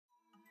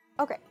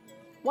Okay,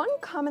 one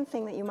common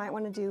thing that you might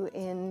want to do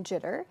in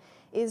Jitter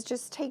is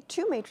just take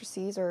two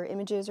matrices or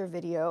images or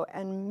video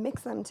and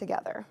mix them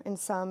together in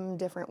some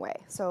different way.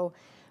 So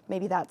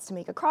maybe that's to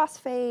make a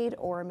crossfade,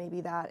 or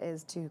maybe that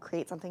is to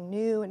create something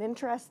new and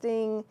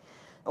interesting,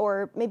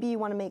 or maybe you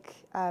want to make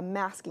a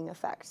masking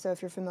effect. So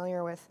if you're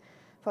familiar with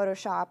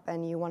Photoshop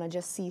and you want to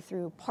just see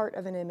through part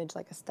of an image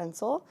like a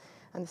stencil,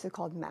 and this is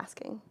called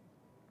masking.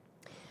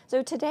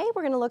 So today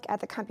we're going to look at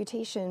the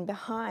computation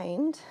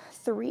behind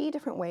 3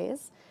 different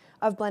ways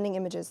of blending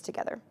images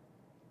together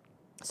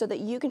so that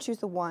you can choose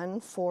the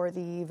one for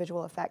the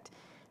visual effect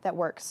that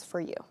works for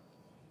you.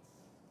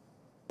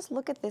 Just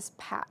look at this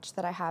patch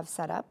that I have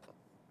set up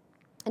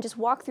and just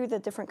walk through the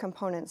different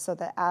components so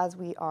that as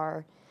we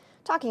are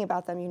talking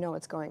about them, you know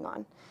what's going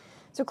on.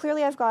 So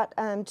clearly I've got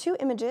 2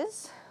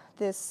 images,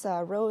 this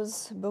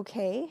rose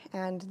bouquet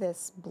and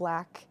this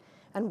black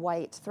and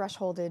white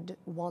thresholded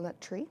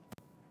walnut tree.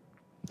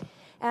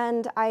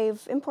 And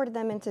I've imported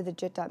them into the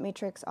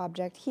jit.matrix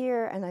object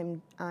here,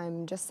 and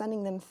I'm just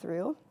sending them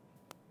through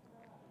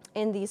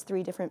in these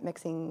 3 different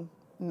mixing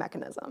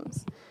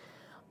mechanisms.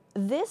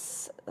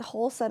 This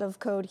whole set of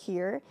code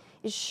here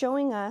is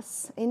showing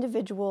us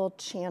individual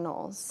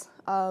channels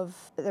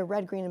of the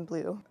red, green, and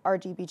blue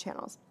RGB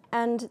channels.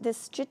 And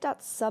this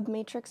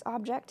jit.submatrix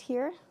object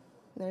here,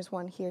 there's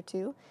one here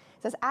too,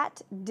 it says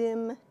at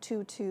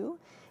dim22.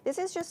 This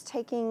is just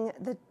taking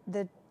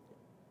the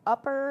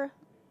upper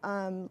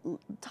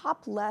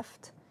top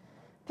left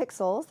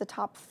pixels, the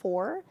top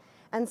 4,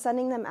 and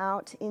sending them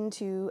out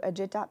into a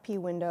jit.p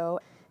window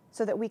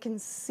so that we can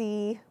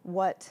see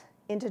what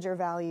integer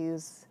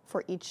values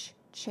for each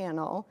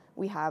channel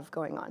we have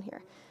going on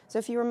here. So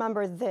if you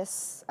remember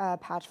this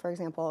patch, for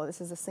example,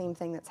 this is the same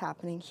thing that's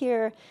happening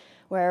here,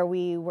 where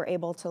we were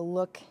able to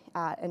look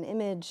at an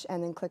image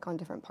and then click on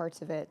different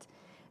parts of it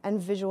and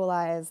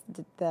visualize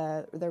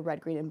the red,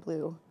 green, and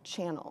blue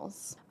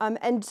channels.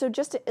 And so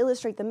just to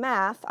illustrate the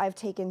math, I've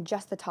taken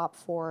just the top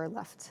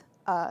left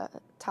 4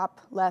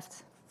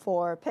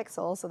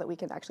 pixels so that we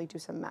can actually do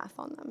some math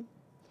on them.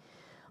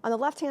 On the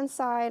left-hand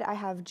side, I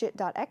have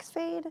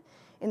jit.xfade.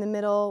 In the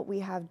middle, we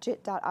have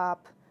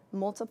jit.op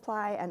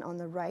multiply, and on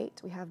the right,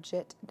 we have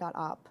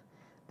jit.op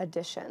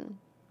addition.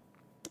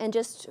 And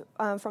just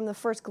from the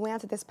first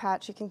glance at this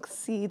patch, you can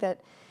see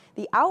that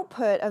the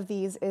output of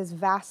these is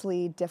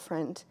vastly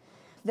different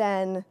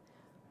than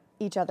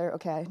each other.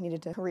 Okay, I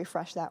needed to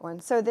refresh that one.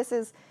 So this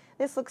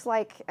looks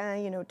like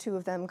 2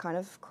 of them kind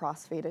of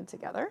cross-faded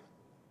together,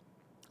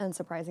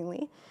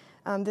 unsurprisingly.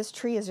 This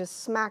tree is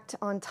just smacked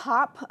on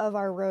top of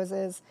our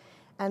roses,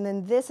 and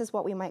then this is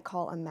what we might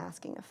call a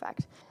masking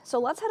effect. So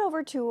let's head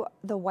over to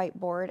the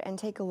whiteboard and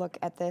take a look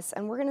at this,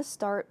 and we're going to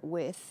start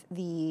with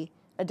the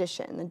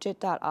addition, the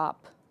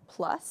jit.op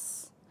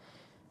plus.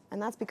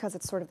 And that's because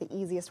it's sort of the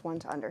easiest one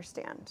to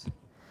understand.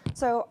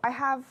 So I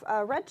have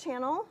a red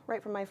channel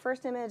right from my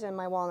first image and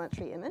my walnut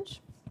tree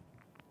image.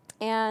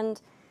 And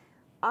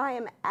I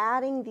am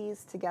adding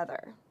these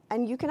together.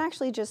 And you can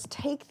actually just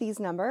take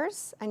these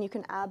numbers and you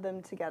can add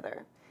them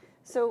together.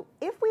 So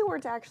if we were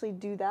to actually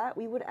do that,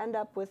 we would end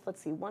up with, let's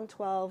see,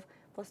 112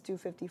 plus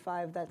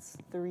 255, that's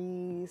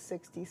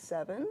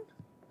 367.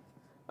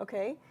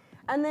 Okay?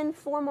 And then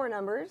 4 more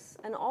numbers,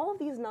 and all of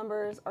these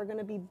numbers are going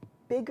to be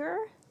bigger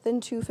than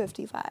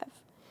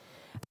 255.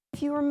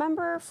 If you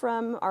remember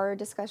from our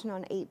discussion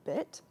on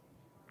 8-bit,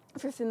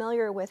 if you're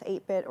familiar with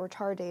 8-bit or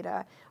char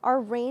data, our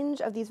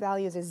range of these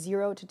values is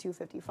 0 to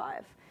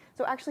 255.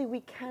 So actually we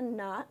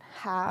cannot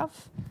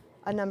have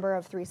a number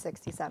of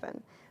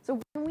 367. So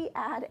when we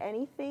add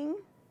anything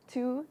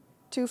to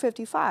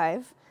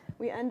 255,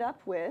 we end up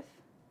with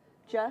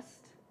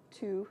just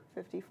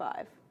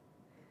 255.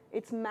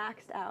 It's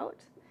maxed out.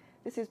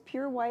 This is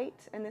pure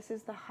white, and this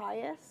is the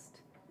highest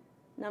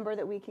number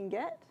that we can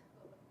get.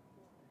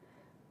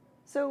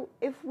 So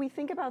if we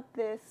think about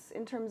this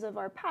in terms of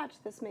our patch,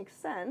 this makes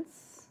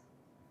sense.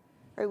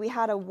 Right, we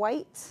had a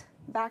white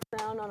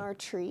background on our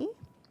tree.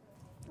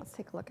 Let's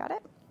take a look at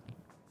it.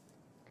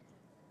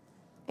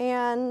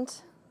 And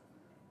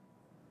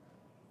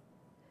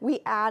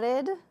we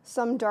added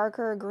some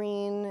darker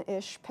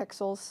green-ish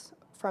pixels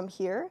from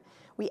here.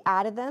 We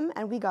added them,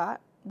 and we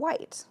got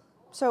white.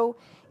 So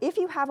if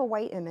you have a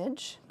white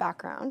image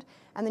background,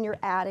 and then you're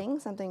adding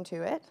something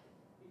to it,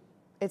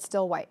 it's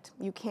still white.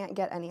 You can't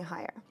get any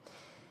higher.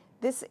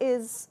 This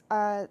is,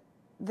 the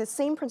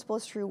same principle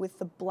is true with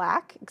the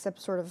black,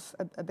 except sort of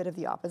a bit of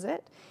the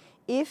opposite.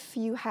 If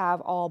you have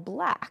all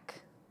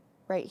black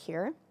right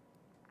here,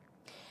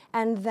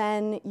 and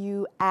then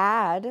you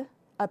add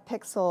a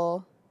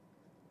pixel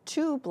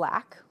to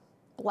black,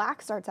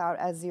 black starts out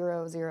as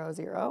 0, 0,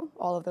 0.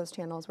 All of those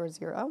channels were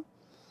 0,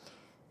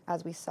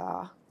 as we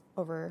saw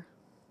over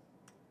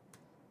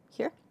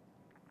here.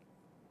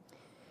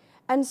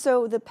 And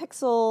so the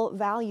pixel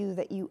value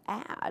that you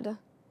add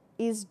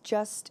is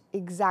just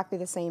exactly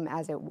the same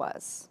as it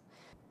was.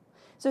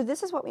 So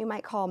this is what we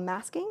might call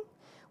masking,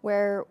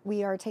 where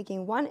we are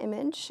taking one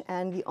image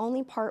and the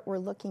only part we're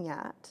looking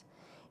at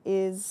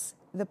is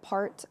the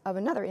part of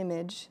another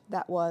image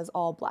that was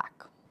all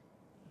black.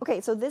 Okay,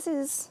 so this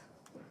is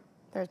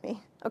There's me.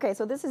 Okay,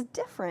 so this is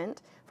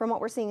different from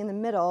what we're seeing in the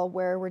middle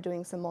where we're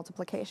doing some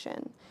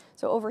multiplication.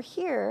 So over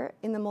here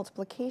in the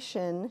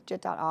multiplication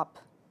jit.op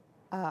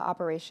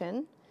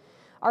operation,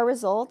 our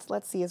result,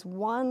 let's see, is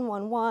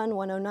 111,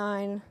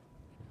 109,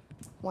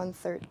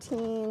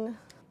 113.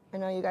 I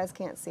know you guys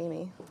can't see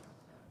me,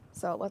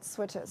 so let's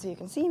switch it so you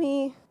can see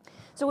me.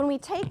 So when we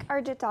take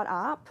our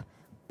jit.op,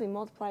 we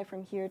multiply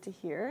from here to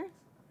here.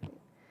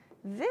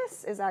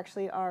 This is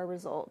actually our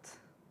result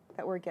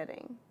that we're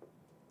getting.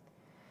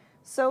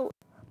 So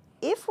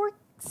if we're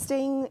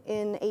staying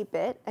in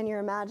 8-bit and you're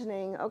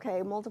imagining,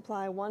 okay,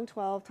 multiply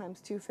 112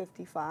 times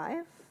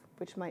 255,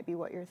 which might be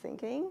what you're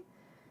thinking,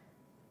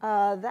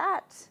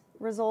 that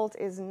result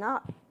is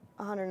not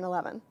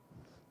 111.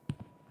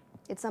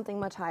 It's something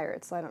much higher.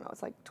 It's, I don't know,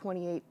 it's like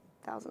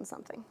 28,000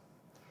 something.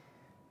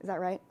 Is that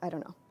right? I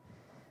don't know.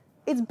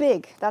 It's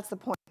big, that's the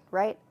point,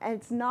 right? And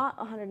it's not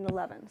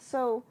 111.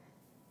 So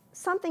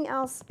something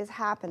else is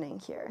happening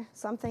here,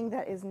 something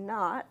that is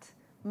not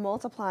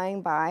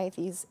multiplying by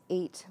these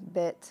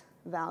 8-bit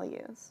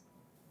values.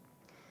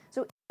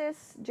 So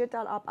this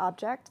jit.op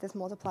object, this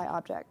multiply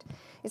object,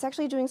 is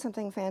actually doing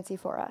something fancy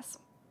for us.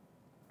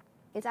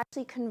 It's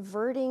actually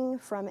converting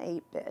from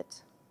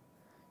 8-bit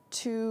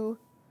to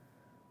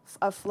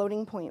a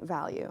floating point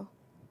value,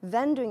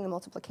 then doing the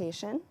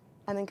multiplication,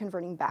 and then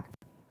converting back.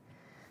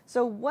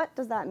 So what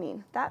does that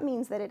mean? That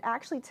means that it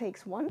actually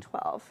takes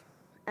 112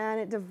 and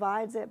it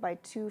divides it by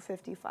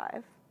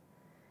 255,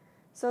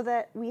 so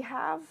that we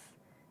have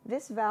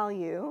this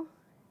value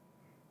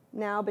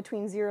now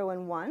between 0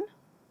 and 1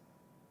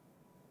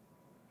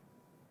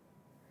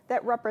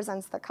 that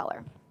represents the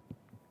color.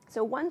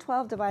 So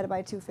 112 divided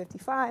by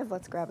 255,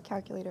 let's grab a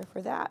calculator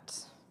for that.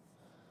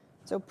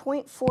 So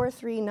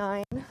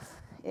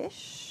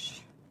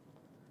 0.439-ish.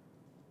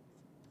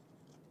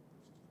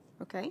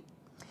 Okay.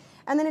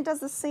 And then it does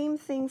the same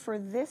thing for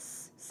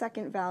this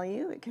second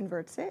value. It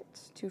converts it,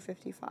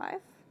 255.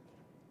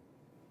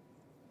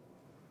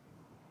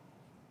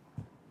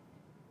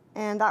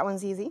 And that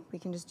one's easy. We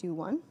can just do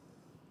 1.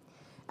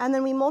 And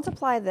then we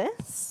multiply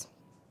this,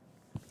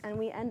 and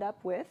we end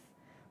up with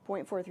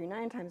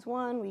 0.439 times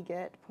 1. We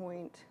get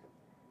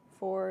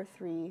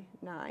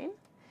 0.439.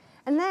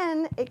 And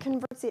then it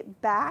converts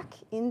it back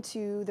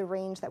into the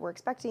range that we're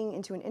expecting,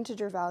 into an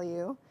integer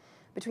value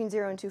between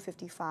 0 and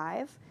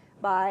 255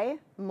 by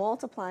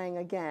multiplying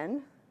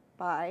again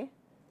by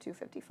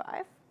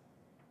 255.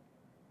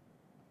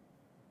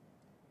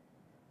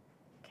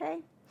 Okay.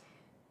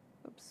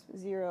 Oops,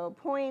 0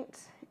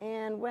 point,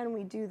 and when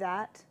we do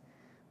that,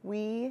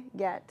 we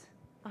get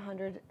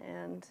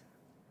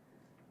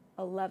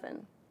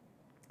 111.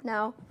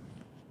 Now,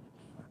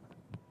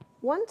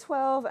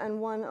 112 and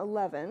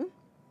 111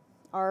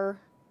 are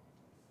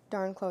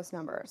darn close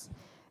numbers.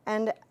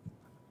 And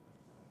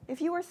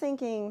if you were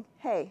thinking,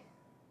 hey,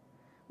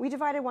 we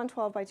divided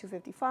 112 by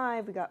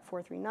 255, we got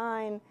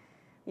 439,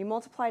 we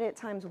multiplied it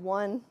times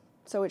 1,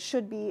 so it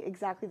should be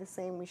exactly the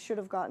same. We should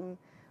have gotten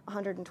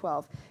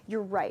 112.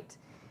 You're right.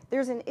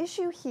 There's an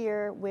issue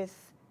here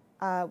with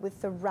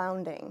the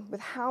rounding, with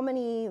how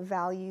many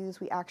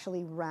values we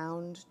actually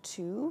round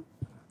to.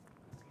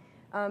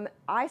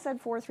 I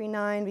said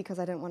 439 because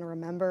I didn't want to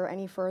remember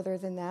any further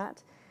than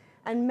that.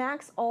 And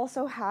Max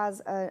also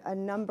has a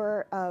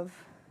number of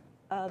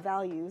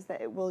values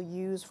that it will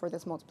use for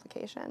this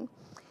multiplication.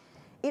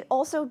 It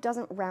also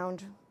doesn't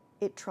round,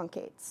 it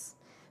truncates.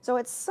 So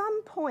at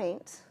some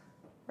point,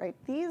 right,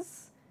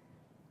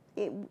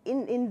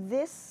 in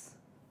this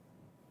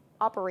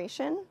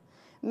operation,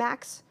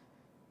 Max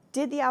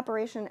did the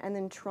operation and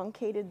then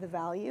truncated the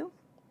value.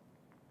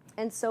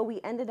 And so we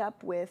ended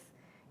up with,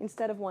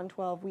 instead of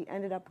 112, we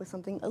ended up with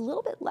something a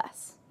little bit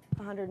less,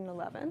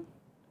 111.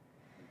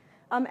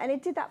 And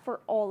it did that for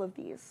all of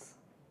these.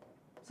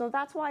 So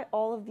that's why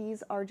all of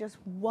these are just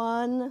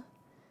one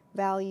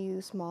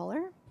value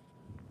smaller,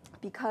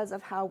 because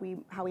of how we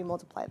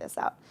multiply this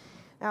out.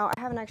 Now, I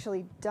haven't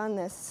actually done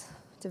this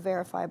to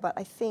verify, but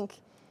I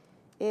think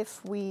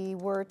if we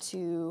were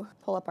to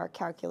pull up our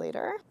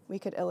calculator, we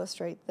could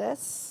illustrate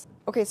this.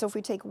 Okay, so if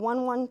we take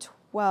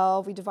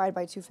 112, we divide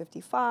by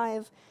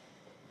 255,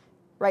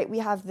 right, we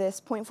have this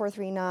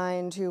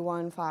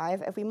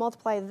 0.439215. If we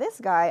multiply this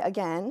guy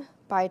again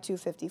by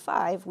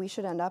 255, we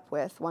should end up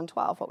with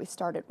 112, what we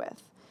started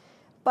with.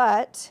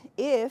 But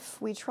if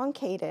we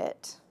truncate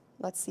it,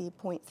 let's see,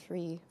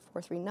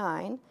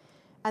 0.3439,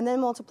 and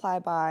then multiply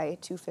by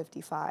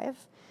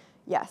 255,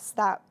 yes,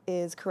 that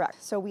is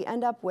correct. So we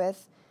end up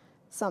with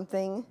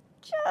something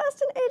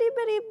just an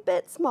itty-bitty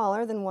bit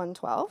smaller than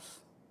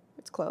 112.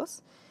 It's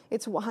close.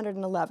 It's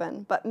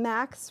 111. But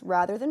Max,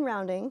 rather than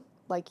rounding,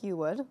 like you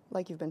would,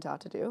 like you've been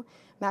taught to do,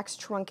 Max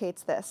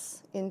truncates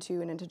this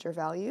into an integer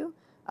value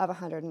of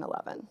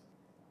 111.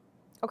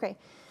 Okay,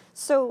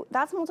 so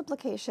that's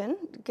multiplication.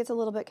 It gets a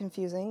little bit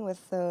confusing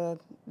with the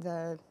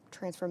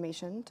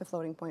transformation to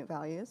floating point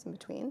values in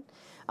between.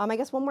 I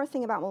guess one more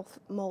thing about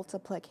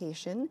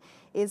multiplication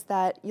is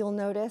that you'll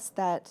notice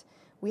that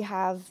we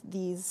have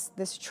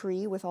this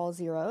tree with all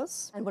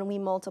zeros, and when we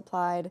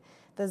multiplied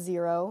the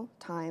 0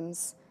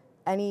 times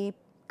any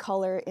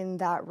color in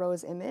that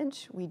row's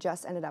image, we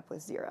just ended up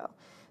with 0.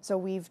 So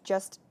we've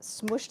just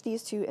smushed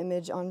these two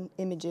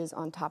images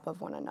on top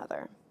of one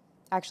another.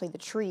 Actually, the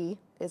tree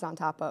is on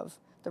top of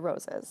the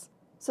roses.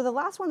 So the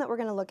last one that we're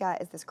going to look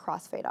at is this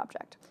crossfade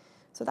object.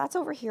 So that's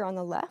over here on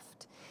the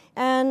left.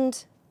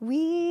 And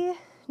we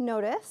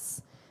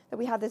notice that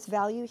we have this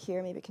value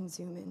here. Maybe I can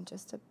zoom in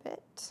just a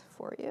bit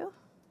for you.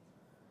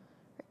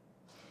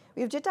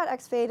 We have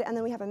jit.xfade, and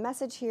then we have a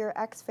message here,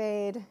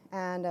 xfade,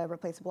 and a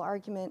replaceable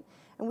argument.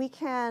 And we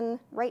can,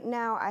 right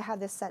now, I have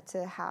this set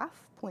to half,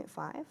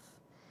 0.5.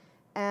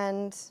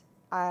 And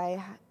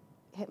I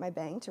hit my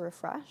bang to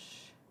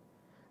refresh.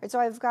 Right, so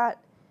I've got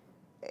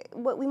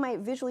what we might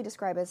visually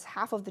describe as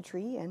half of the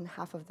tree and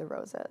half of the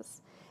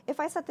roses.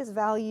 If I set this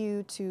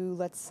value to,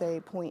 let's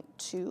say,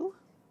 0.2,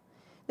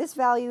 this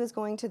value is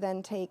going to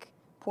then take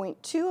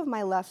 0.2 of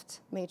my left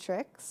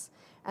matrix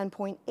and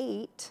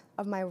 0.8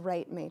 of my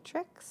right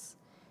matrix.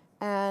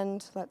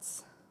 And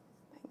let's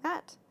make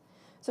that.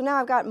 So now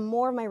I've got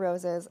more of my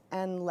roses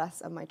and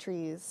less of my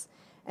trees.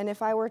 And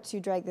if I were to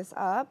drag this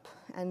up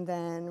and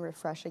then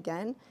refresh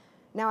again,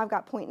 now I've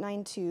got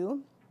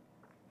 0.92.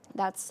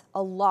 That's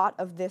a lot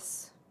of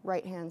this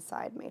right-hand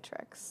side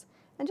matrix.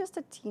 And just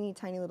a teeny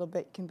tiny little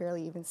bit, you can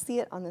barely even see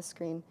it on the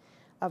screen,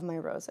 of my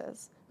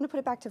roses. I'm going to put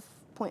it back to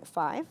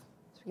 0.5 so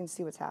we can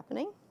see what's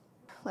happening.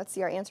 Let's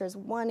see, our answer is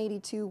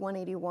 182,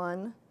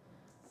 181,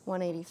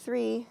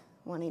 183,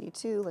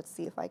 182. Let's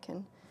see if I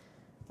can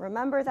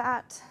remember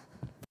that.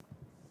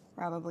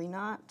 Probably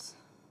not.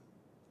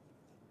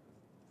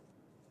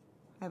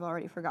 I've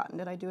already forgotten.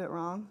 Did I do it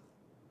wrong?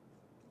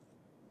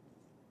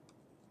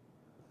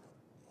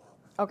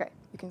 Okay,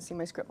 you can see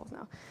my scribbles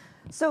now.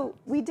 So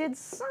we did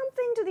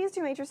something to these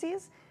two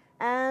matrices,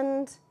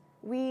 and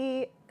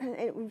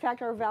in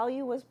fact, our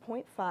value was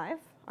 0.5,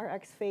 our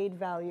xfade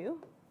value,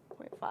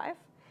 0.5,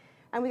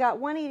 and we got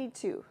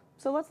 182.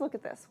 So let's look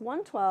at this.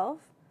 112,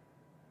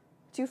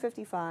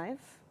 255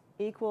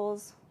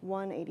 equals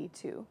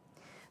 182.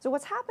 So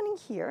what's happening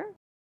here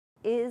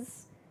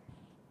is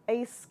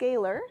a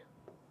scalar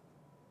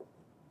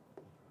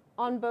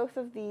on both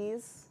of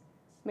these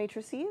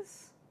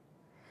matrices,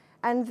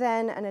 and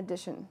then an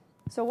addition.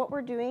 So what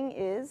we're doing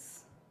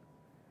is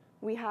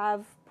we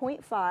have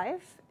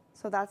 0.5,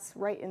 so that's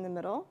right in the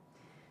middle.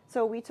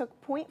 So we took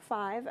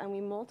 0.5 and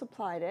we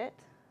multiplied it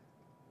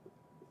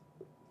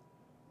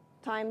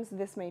times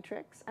this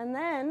matrix, and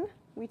then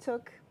we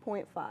took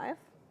 0.5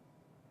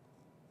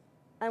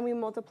 and we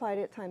multiplied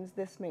it times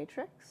this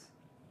matrix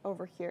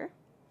over here.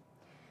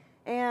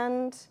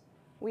 And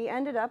we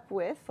ended up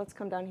with, let's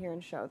come down here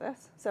and show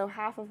this. So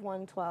half of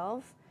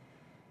 112,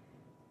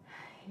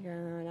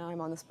 now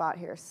I'm on the spot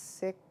here,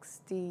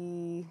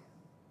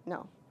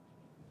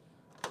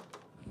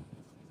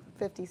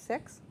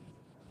 56.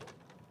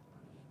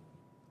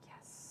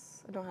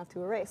 Yes, I don't have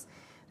to erase.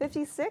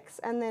 56,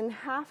 and then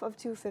half of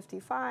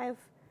 255,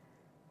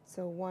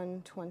 so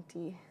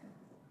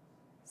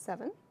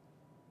 127.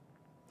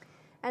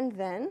 And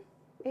then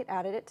it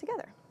added it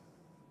together.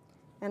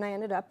 And I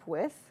ended up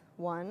with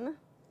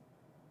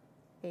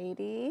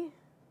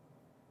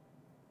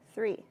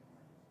 183.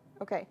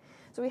 Okay,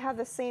 so we have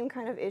the same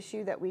kind of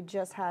issue that we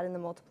just had in the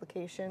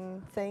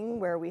multiplication thing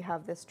where we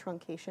have this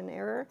truncation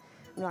error.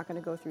 I'm not going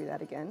to go through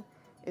that again.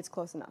 It's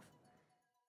close enough.